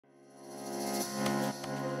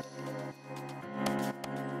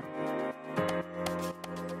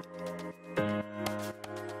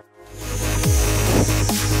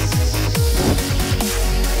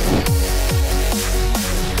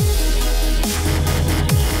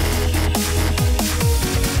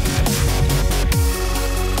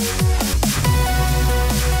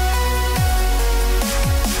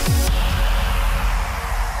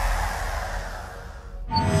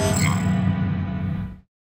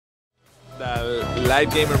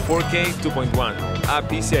Live Gamer 4K 2.1, a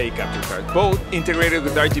PCIe capture card. Both integrated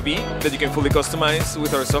with RGB that you can fully customize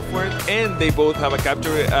with our software, and they both have a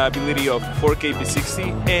capture ability of 4K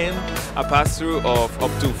P60 and a pass-through of up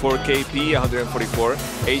to 4K P144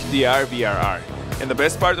 HDR VRR. And the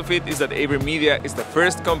best part of it is that AverMedia is the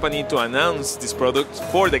first company to announce this product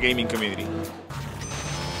for the gaming community.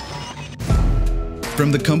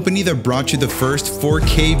 From the company that brought you the first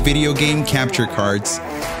 4K video game capture cards,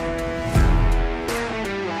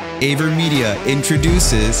 AverMedia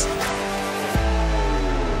introduces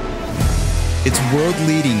its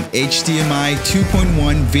world-leading HDMI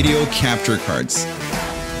 2.1 video capture cards.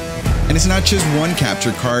 And it's not just one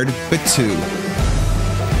capture card, but two.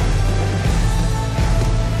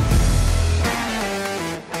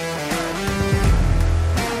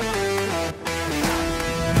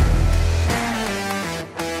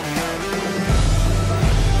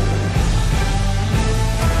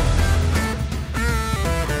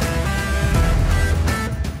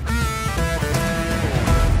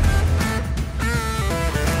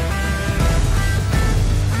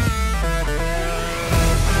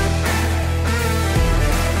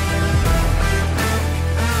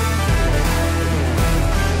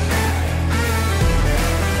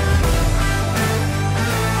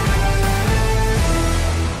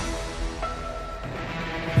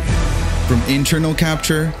 From internal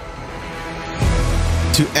capture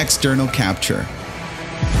to external capture,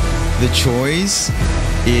 the choice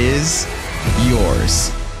is yours.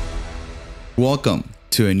 Welcome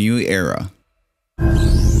to a new era.